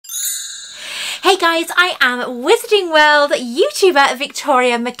Hey guys, I am Wizarding World YouTuber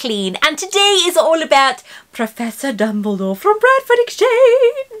Victoria Maclean, and today is all about Professor Dumbledore from Bradford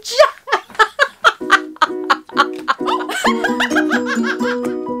Exchange.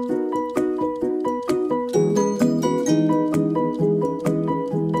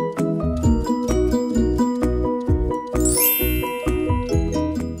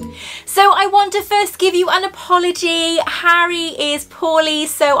 So I want to first give you an apology. Harry is poorly,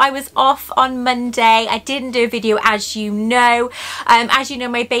 so I was off on Monday. I didn't do a video, as you know.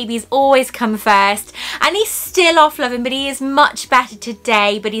 My babies always come first, and he's still off loving, but he is much better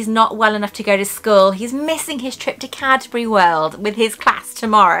today, but he's not well enough to go to school. He's missing his trip to Cadbury World with his class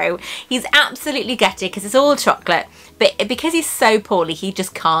tomorrow. He's absolutely gutted because it's all chocolate, but because he's so poorly, he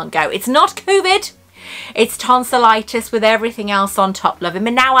just can't go. It's not COVID. It's tonsillitis with everything else on top, love him.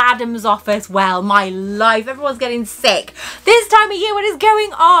 And now Adam's off as well. My life, everyone's getting sick this time of year. What is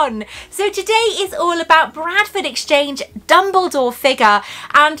going on? So today is all about Bradford Exchange Dumbledore figure,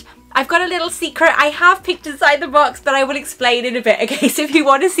 and I've got a little secret. I have picked inside the box, but I will explain in a bit. Okay, so if you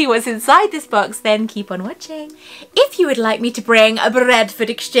want to see what's inside this box, then keep on watching. If you would like me to bring a Bradford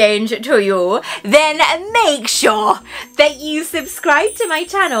Exchange to you, then make sure that you subscribe to my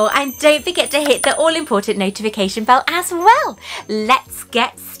channel and don't forget to hit the all-important notification bell as well. Let's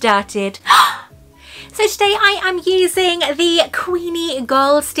get started. So today I am using the Queenie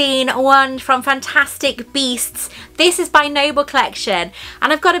Goldstein one from Fantastic Beasts. This is by Noble Collection,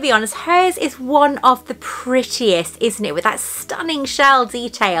 and I've got to be honest, hers is one of the prettiest, isn't it, with that stunning shell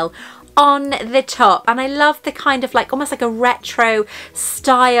detail on the top. And I love the kind of like almost like a retro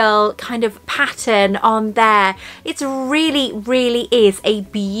style kind of pattern on there. It's really is a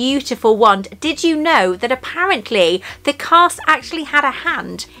beautiful wand. Did you know that apparently the cast actually had a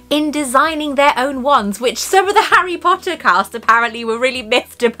hand in designing their own wands, which some of the Harry Potter cast apparently were really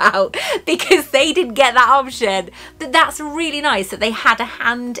miffed about because they didn't get that option? But that's really nice that they had a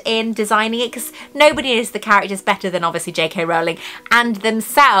hand in designing it, because nobody knows the characters better than obviously J.K. Rowling and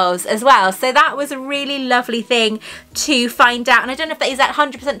themselves as well. So that was a really lovely thing to find out, and I don't know if that is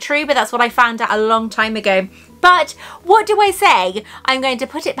 100% true, but that's what I found out a long time ago. But what do I say? I'm going to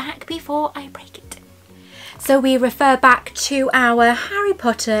put it back before I break it. So we refer back to our Harry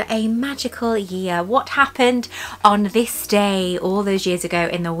Potter A Magical Year. What happened on this day all those years ago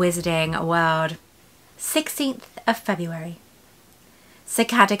in the Wizarding world? 16th of February. Sir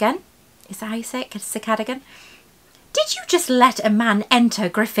Cadogan, is that how you say it? Sir Cadogan? Did you just let a man enter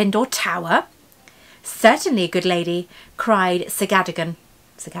Gryffindor Tower? Certainly, good lady, cried Sir Cadogan.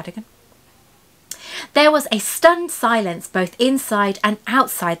 Sir Cadogan? There was a stunned silence both inside and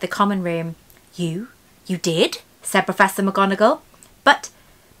outside the common room. You did? Said Professor McGonagall. But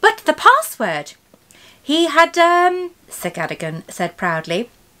the password. He had, Sir Cadogan said proudly,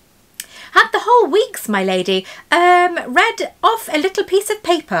 had the whole week's, my lady, read off a little piece of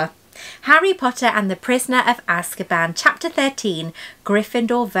paper. Harry Potter and the Prisoner of Azkaban, Chapter 13,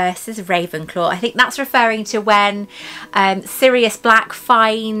 Gryffindor versus Ravenclaw. I think that's referring to when Sirius Black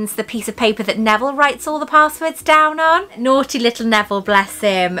finds the piece of paper that Neville writes all the passwords down on. Naughty little Neville, bless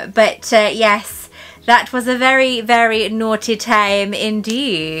him. But yes, that was a very naughty time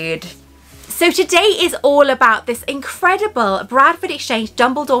indeed. So today is all about this incredible Bradford Exchange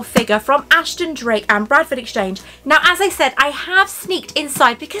Dumbledore figure from Ashton Drake and Bradford Exchange. Now, as I said, I have sneaked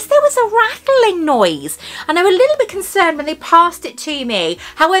inside because there was a rattling noise, and I was a little bit concerned when they passed it to me.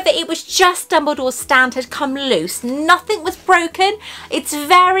 However, it was just Dumbledore's stand had come loose. Nothing was broken. It's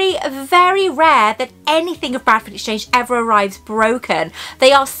very rare that anything of Bradford Exchange ever arrives broken.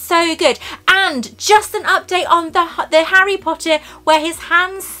 They are so good. And just an update on the Harry Potter where his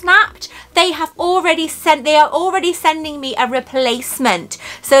hand snapped. They are already sending me a replacement.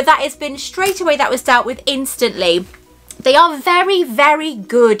 So that has been straight away, that was dealt with instantly. They are very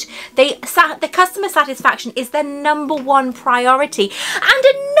good. The customer satisfaction is their #1 priority. And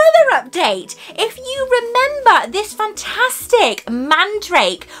another update, if you remember, this fantastic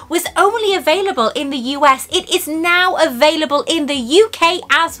Mandrake was only available in the US. It is now available in the UK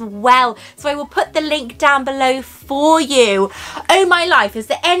as well. So I will put the link down below for you. Oh my life, is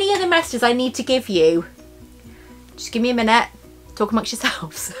there any other messages I need to give you? Just give me a minute. Talk amongst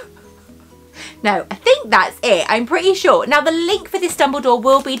yourselves. No, I think that's it. I'm pretty sure. Now, the link for this Dumbledore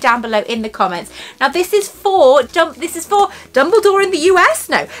will be down below in the comments. Now, this is for Dumbledore in the US?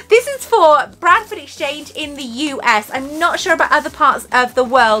 No, this is for Bradford Exchange in the US. I'm not sure about other parts of the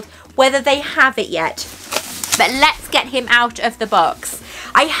world, whether they have it yet. But let's get him out of the box.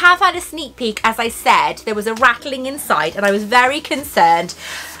 I have had a sneak peek, as I said. There was a rattling inside, and I was very concerned.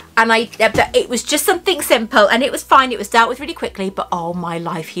 And it was just something simple, and it was fine. It was dealt with really quickly, but oh my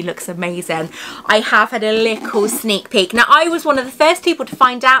life, he looks amazing. I have had a little sneak peek. Now, I was one of the first people to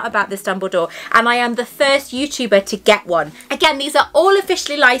find out about this Dumbledore, and I am the first YouTuber to get one. Again, these are all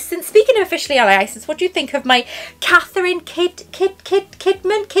officially licensed. Speaking of officially licensed, what do you think of my Catherine Kidston?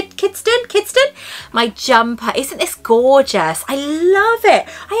 My jumper. Isn't this gorgeous? I love it.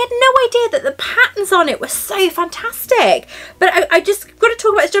 I had no idea that the patterns on it were so fantastic. But I just got to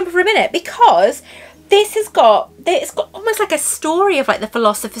talk about this jumper for a minute, because it's got almost like a story of like the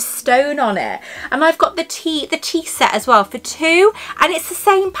Philosopher's Stone on it, and I've got the tea set as well for 2, and it's the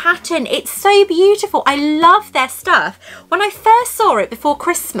same pattern. It's so beautiful. I love their stuff. When I first saw it before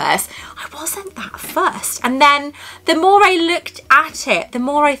Christmas, I wasn't that fussed, and then the more I looked at it, the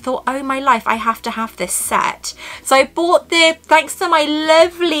more I thought, oh my life, I have to have this set. So I bought thanks to my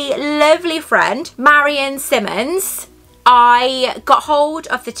lovely friend Marion Simmons, I got hold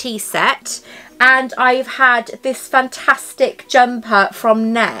of the tea set, and I've had this fantastic jumper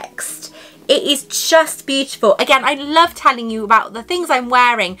from Next. It is just beautiful. Again, I love telling you about the things I'm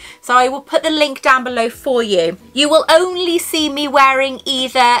wearing, so I will put the link down below for you. You will only see me wearing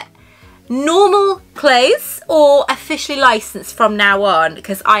either normal clothes or officially licensed from now on,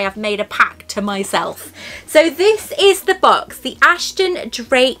 because I have made a pact to myself. So this is the box, the Ashton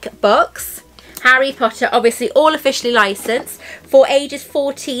Drake books. Harry Potter, obviously all officially licensed, for ages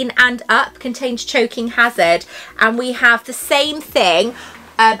 14 and up, contains choking hazard. And we have the same thing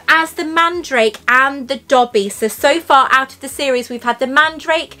as the Mandrake and the Dobby. So far out of the series, we've had the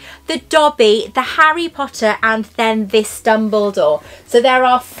Mandrake, the Dobby, the Harry Potter, and then this Dumbledore. So there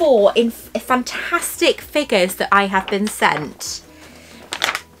are 4 in fantastic figures that I have been sent.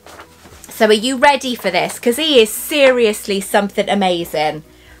 So are you ready for this? Because he is seriously something amazing.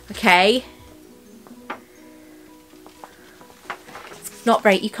 Okay. Not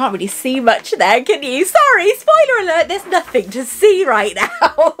very, you can't really see much there, can you? Sorry, spoiler alert, there's nothing to see right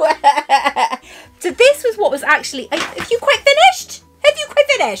now. So this was what was actually, have you quite finished? Have you quite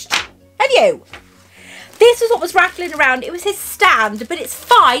finished? Have you? This was what was rattling around. It was his stand, but it's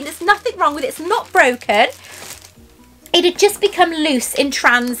fine. There's nothing wrong with it. It's not broken. It had just become loose in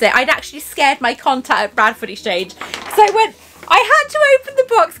transit. I'd actually scared my contact at Bradford Exchange. So I had to open the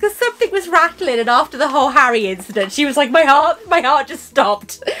box because something was rattling, and after the whole Harry incident, she was like, my heart just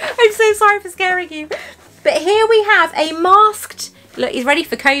stopped. I'm so sorry for scaring you. But here we have a masked, look, he's ready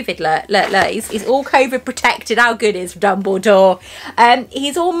for COVID, look, he's all COVID protected. How good is Dumbledore?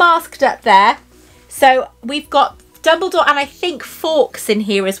 He's all masked up there. So we've got Dumbledore and I think Fawkes in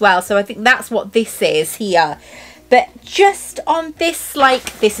here as well. So I think that's what this is here. But just on this,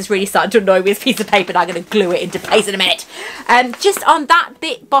 like, this is really starting to annoy me, this piece of paper, and I'm going to glue it into place in a minute. Just on that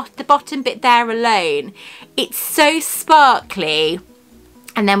bit, the bottom bit there alone, it's so sparkly.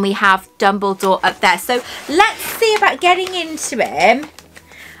 And then we have Dumbledore up there. So let's see about getting into him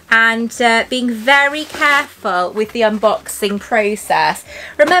and being very careful with the unboxing process.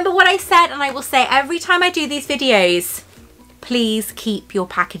 Remember what I said, and I will say every time I do these videos, please keep your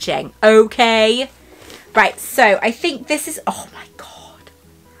packaging, okay? Right, so I think this is, oh my God,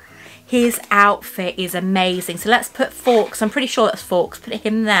 his outfit is amazing. So let's put Fawkes, I'm pretty sure that's Fawkes, put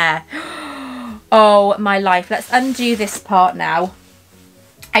him there. Oh my life, let's undo this part now.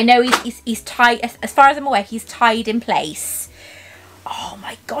 I know he's tied, as far as I'm aware, he's tied in place. Oh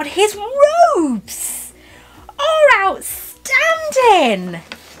my God, his robes are outstanding.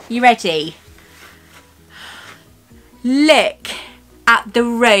 You ready? Look at the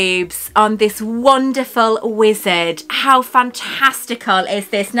robes on this wonderful wizard. How fantastical is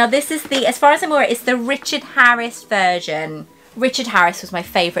this? Now this is the, as far as I'm aware, it's the Richard Harris version. Richard Harris was my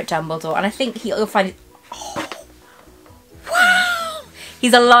favourite Dumbledore, and I think you'll find it, oh, wow,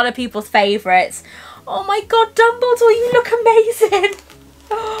 he's a lot of people's favourites. Oh my God, Dumbledore, you look amazing.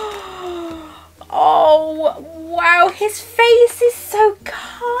 Oh wow, his face is so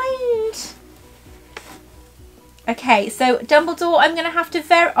kind. Okay, so Dumbledore, I'm going to have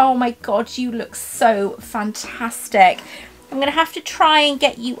to oh my God, you look so fantastic. I'm going to have to try and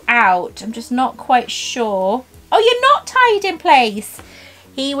get you out. I'm just not quite sure. Oh, you're not tied in place.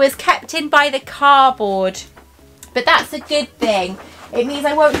 He was kept in by the cardboard. But that's a good thing. It means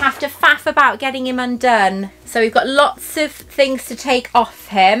I won't have to faff about getting him undone. So we've got lots of things to take off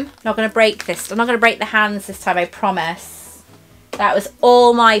him. I'm not going to break this. I'm not going to break the hands this time, I promise. That was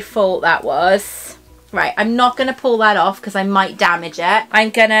all my fault, that was. Right, I'm not going to pull that off because I might damage it.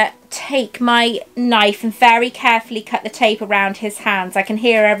 I'm going to take my knife and very carefully cut the tape around his hands. I can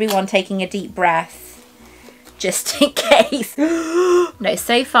hear everyone taking a deep breath, just in case. No,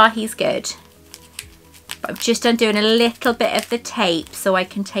 so far he's good. But I'm just undoing a little bit of the tape so I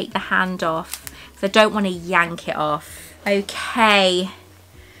can take the hand off. So I don't want to yank it off. Okay.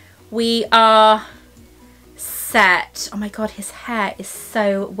 We are set. Oh my God, his hair is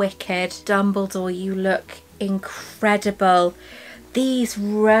so wicked. Dumbledore, you look incredible. These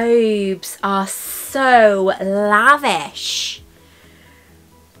robes are so lavish.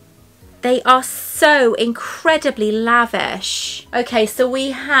 They are so incredibly lavish. Okay, so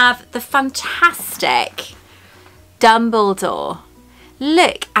we have the fantastic Dumbledore.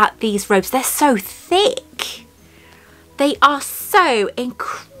 Look at these robes. They're so thick. They are so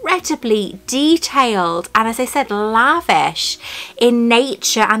incredibly detailed and, as I said, lavish in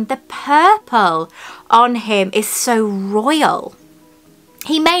nature, and the purple on him is so royal.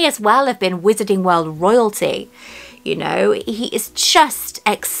 He may as well have been Wizarding World royalty, you know. He is just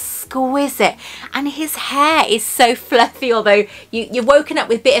exquisite, and his hair is so fluffy, although you're woken up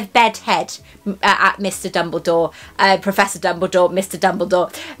with a bit of bed head at Mr. Dumbledore, Professor Dumbledore, Mr.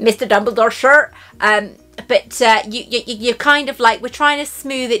 Dumbledore shirt. But you're kind of like, we're trying to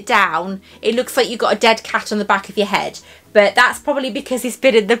smooth it down. It looks like you've got a dead cat on the back of your head. But that's probably because he's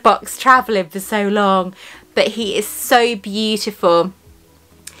been in the box travelling for so long. But he is so beautiful.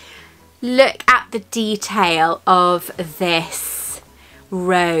 Look at the detail of this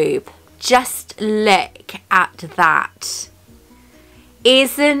robe. Just look at that.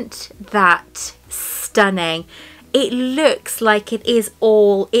 Isn't that stunning? It looks like it's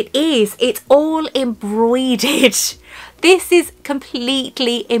all embroidered. This is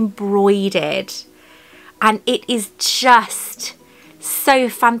completely embroidered, and it is just so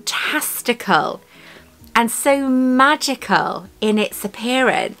fantastical and so magical in its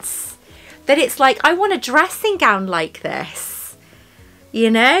appearance that it's like, I want a dressing gown like this,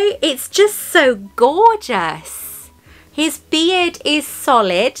 you know. It's just so gorgeous. His beard is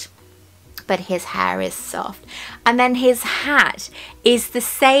solid, but his hair is soft, and then his hat is the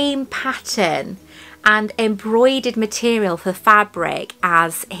same pattern and embroidered material for fabric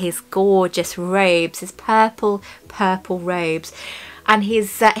as his gorgeous robes, his purple robes. And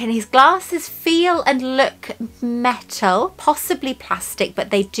his glasses feel and look metal, possibly plastic,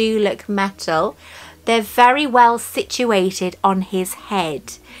 but they do look metal. They're very well situated on his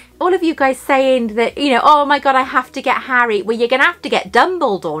head. All of you guys saying that, you know, oh my God, I have to get Harry. Well, you're going to have to get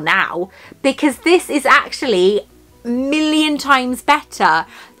Dumbledore now, because this is actually a million times better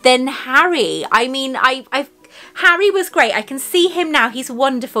than Harry. I mean, Harry was great. I can see him now. He's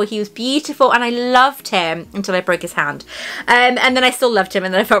wonderful. He was beautiful, and I loved him until I broke his hand. And then I still loved him,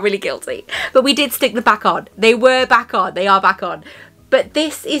 and then I felt really guilty. But we did stick them back on. They were back on. They are back on. But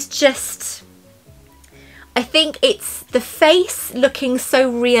this is just, I think it's the face looking so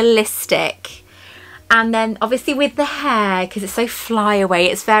realistic. And then obviously with the hair, because it's so flyaway,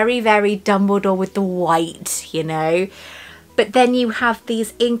 it's very, very Dumbledore with the white, you know. But then you have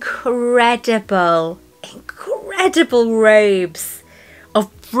these incredible robes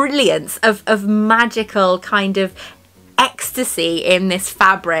of brilliance, of magical kind of ecstasy in this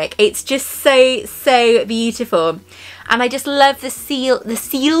fabric. It's just so beautiful. And I just love the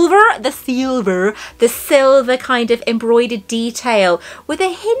silver kind of embroidered detail with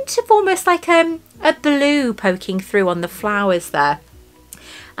a hint of almost like a blue poking through on the flowers there.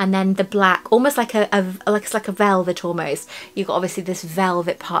 And then the black, almost like it's like a velvet almost. You've got obviously this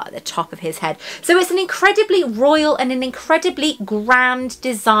velvet part at the top of his head. So it's an incredibly royal and an incredibly grand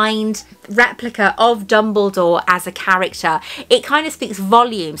designed replica of Dumbledore as a character. It kind of speaks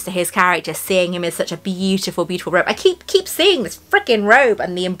volumes to his character, seeing him as such a beautiful, beautiful robe. I keep seeing this freaking robe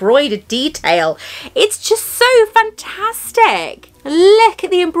and the embroidered detail. It's just so fantastic. Look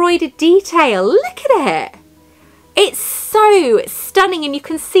at the embroidered detail. Look at it. It's so stunning, and you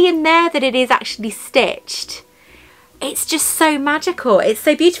can see in there that it is actually stitched. It's just so magical. It's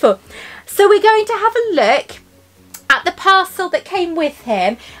so beautiful. So we're going to have a look at the parcel that came with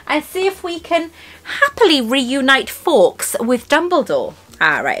him and see if we can happily reunite Fawkes with Dumbledore.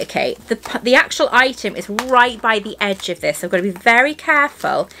 Ah, right, okay. The actual item is right by the edge of this. So I've got to be very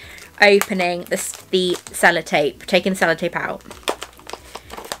careful opening the sellotape, taking the sellotape out.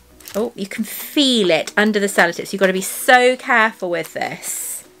 Oh, you can feel it under the sellotape, so you've got to be so careful with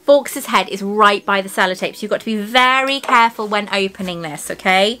this. Fawkes' head is right by the sellotape, so you've got to be very careful when opening this,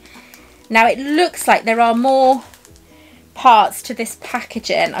 okay? Now, it looks like there are more parts to this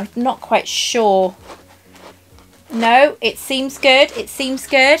packaging. I'm not quite sure. No, it seems good. It seems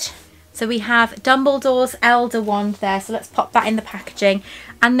good. So we have Dumbledore's Elder Wand there, so let's pop that in the packaging.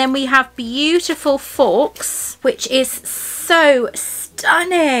 And then we have beautiful Fawkes, which is so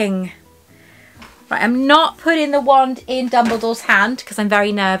stunning. Right, I'm not putting the wand in Dumbledore's hand because I'm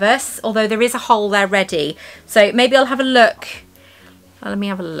very nervous, although there is a hole there ready. So maybe I'll have a look. Oh, let me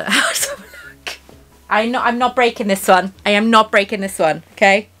have a look. I'm not breaking this one. I am not breaking this one,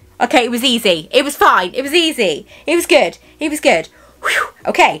 okay? Okay, it was easy. It was fine. It was easy. It was good. It was good. Whew.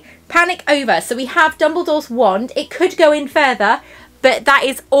 Okay, panic over. So we have Dumbledore's wand. It could go in further, but that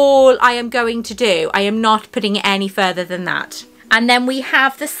is all I am going to do. I am not putting it any further than that. And then we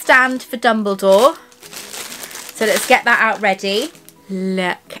have the stand for Dumbledore. So let's get that out ready.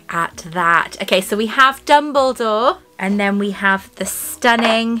 Look at that. Okay, so we have Dumbledore and then we have the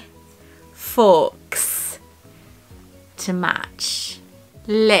stunning forks to match.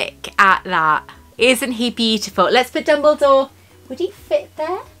 Look at that. Isn't he beautiful? Let's put Dumbledore. Would he fit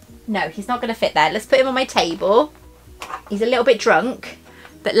there? No, he's not going to fit there. Let's put him on my table. He's a little bit drunk,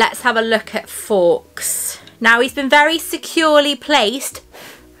 but let's have a look at forks. Now he's been very securely placed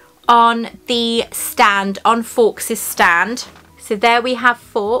on the stand, on Fawkes' stand. So there we have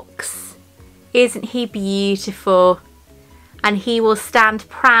Fawkes. Isn't he beautiful? And he will stand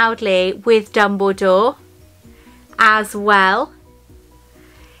proudly with Dumbledore as well.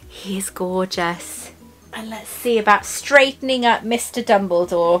 He is gorgeous. And let's see about straightening up Mr.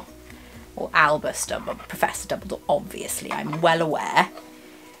 Dumbledore. Or Albus Dumbledore, Professor Dumbledore, obviously, I'm well aware.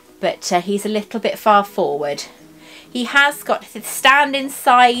 But he's a little bit far forward. He has got the stand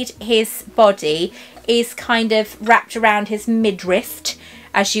inside his body is kind of wrapped around his midriff,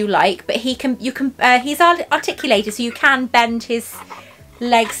 as you like. But he's articulated, so you can bend his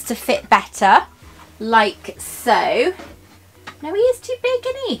legs to fit better, like so. No, he is too big,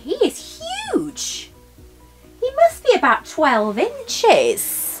 isn't he? He is huge. He must be about 12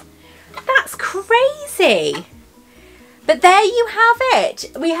 inches. That's crazy. But there you have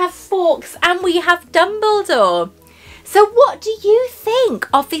it. We have Fawkes and we have Dumbledore. So what do you think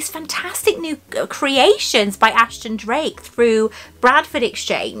of these fantastic new creations by Ashton Drake through Bradford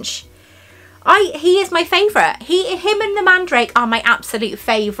Exchange? He is my favourite. Him and the Mandrake are my absolute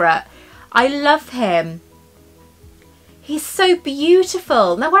favourite. I love him. He's so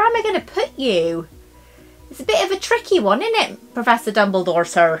beautiful. Now where am I going to put you? It's a bit of a tricky one, isn't it, Professor Dumbledore,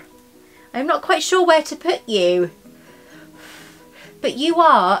 sir? I'm not quite sure where to put you. But you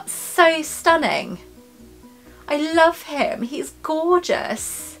are so stunning. I love him. He's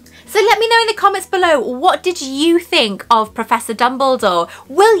gorgeous. So let me know in the comments below, what did you think of Professor Dumbledore?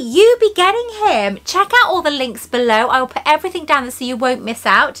 Will you be getting him? Check out all the links below. I will put everything down there so you won't miss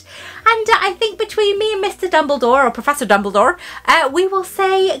out. And I think between me and Mr. Dumbledore, or Professor Dumbledore, we will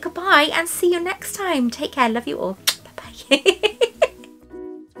say goodbye and see you next time. Take care. Love you all. Bye-bye.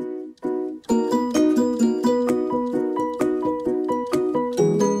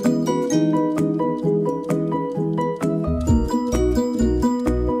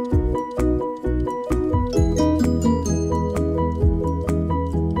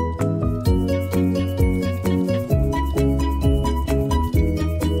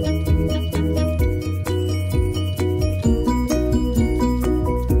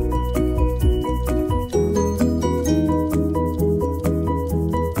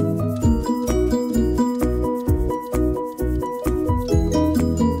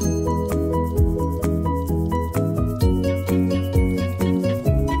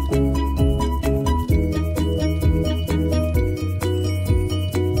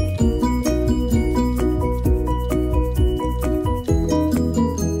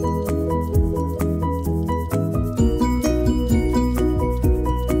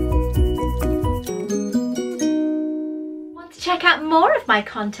 Check out more of my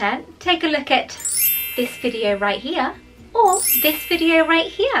content, take a look at this video right here or this video right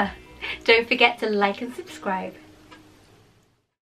here. Don't forget to like and subscribe.